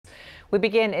We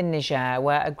begin in Niger,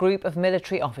 where a group of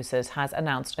military officers has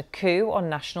announced a coup on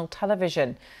national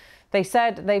television. They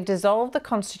said they've dissolved the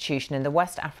constitution in the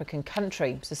West African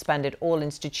country, suspended all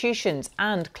institutions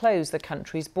and closed the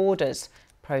country's borders.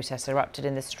 Protests erupted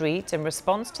in the streets in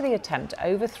response to the attempt to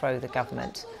overthrow the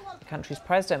government. The country's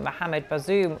president, Mohamed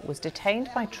Bazoum, was detained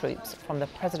by troops from the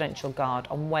Presidential Guard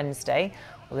on Wednesday,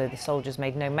 although the soldiers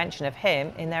made no mention of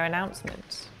him in their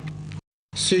announcement.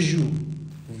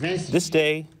 This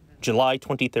day, July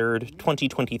 23rd,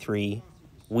 2023,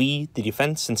 we, the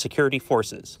Defense and Security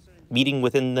Forces, meeting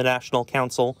within the National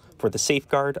Council for the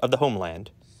Safeguard of the Homeland,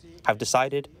 have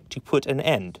decided to put an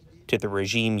end to the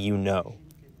regime you know.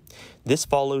 This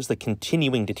follows the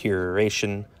continuing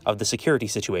deterioration of the security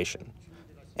situation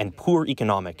and poor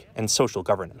economic and social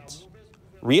governance.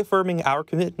 Reaffirming our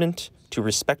commitment to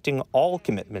respecting all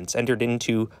commitments entered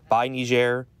into by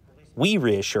Niger, we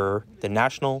reassure the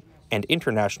national and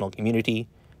international community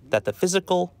that the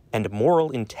physical and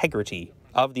moral integrity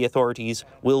of the authorities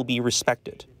will be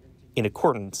respected in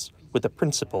accordance with the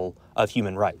principle of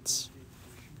human rights.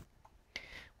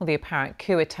 Well, the apparent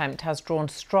coup attempt has drawn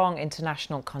strong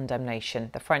international condemnation.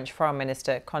 The French Foreign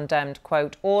Minister condemned,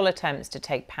 quote, all attempts to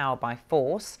take power by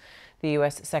force. The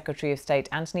US Secretary of State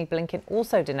Antony Blinken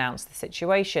also denounced the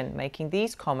situation, making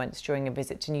these comments during a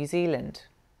visit to New Zealand.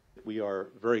 We are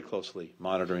very closely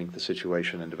monitoring the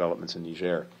situation and developments in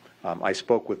Niger. I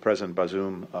spoke with President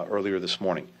Bazoum earlier this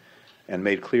morning and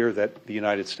made clear that the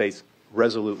United States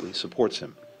resolutely supports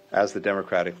him as the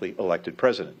democratically elected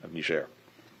president of Niger.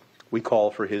 We call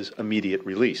for his immediate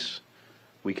release.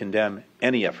 We condemn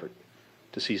any effort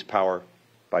to seize power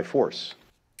by force.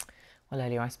 Well,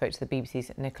 earlier I spoke to the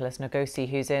BBC's Nicholas Ngozi,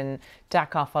 who's in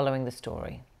Dakar following the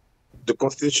story. The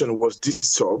constitution was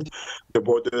dissolved. The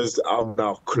borders are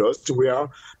now closed.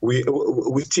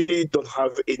 We still don't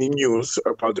have any news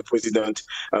about the president,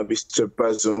 Mr.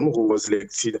 Bazoum, who was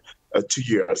elected 2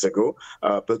 years ago.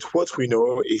 But what we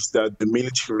know is that the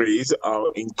militaries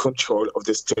are in control of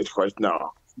the state right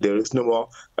now. There is no more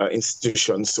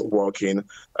institutions working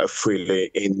freely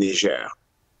in Niger.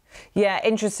 Yeah,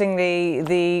 interestingly,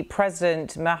 the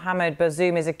president, Mohamed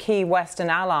Bazoum, is a key Western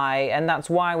ally, and that's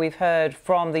why we've heard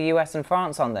from the US and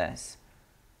France on this.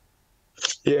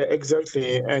 Yeah,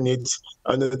 exactly. And it's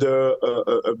another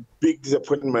a big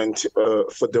disappointment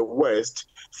for the West,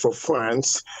 for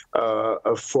France,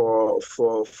 for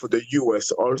the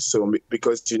US also,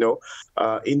 because, you know,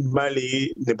 in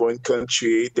Mali, neighboring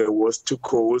country, there was 2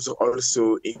 coups.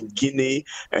 Also in Guinea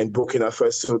and Burkina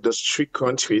Faso, those 3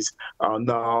 countries are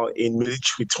now in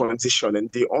military transition.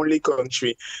 And the only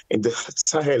country in the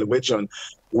Sahel region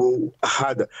who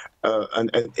had an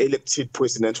elected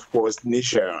president was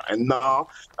Niger. And now,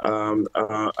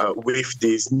 with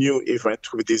this new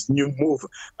event, with this new move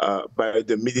by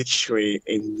the military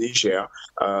in Niger,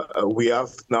 we have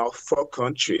now 4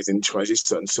 countries in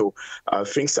transition. So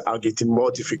things are getting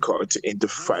more difficult in the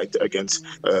fight against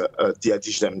the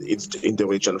addition in the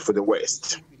region for the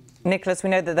West. Nicholas, we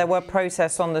know that there were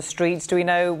protests on the streets. Do we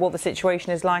know what the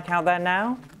situation is like out there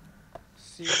now?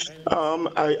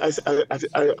 I've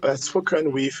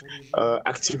spoken with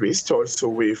activists, also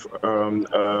with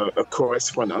a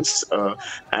correspondence,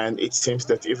 and it seems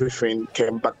that everything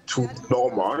came back to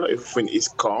normal. Everything is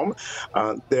calm.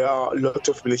 There are a lot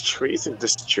of militaries in the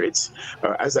streets.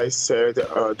 As I said,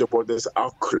 the borders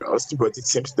are closed, but it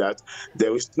seems that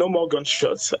there is no more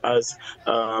gunshots as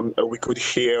we could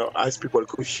hear, as people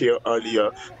could hear earlier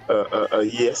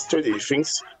yesterday.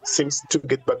 Things seems to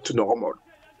get back to normal.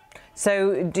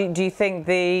 So do you think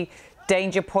the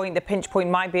danger point, the pinch point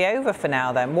might be over for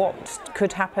now then? What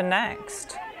could happen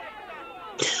next?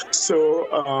 So,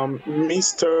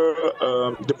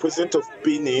 the president of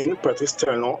Benin, Patrice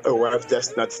Talon, arrived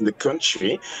last night in the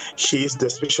country. He is the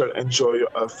special envoy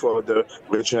for the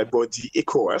regional body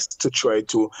ECOWAS to try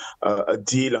to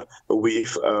deal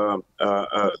with the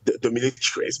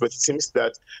militaries. But it seems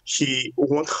that he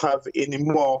won't have any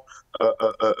more,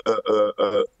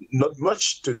 not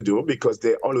much to do, because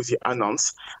they already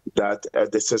announced that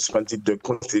they suspended the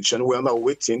constitution. We are now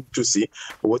waiting to see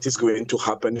what is going to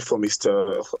happen for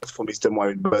Mr.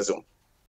 Mohamed Bazoum.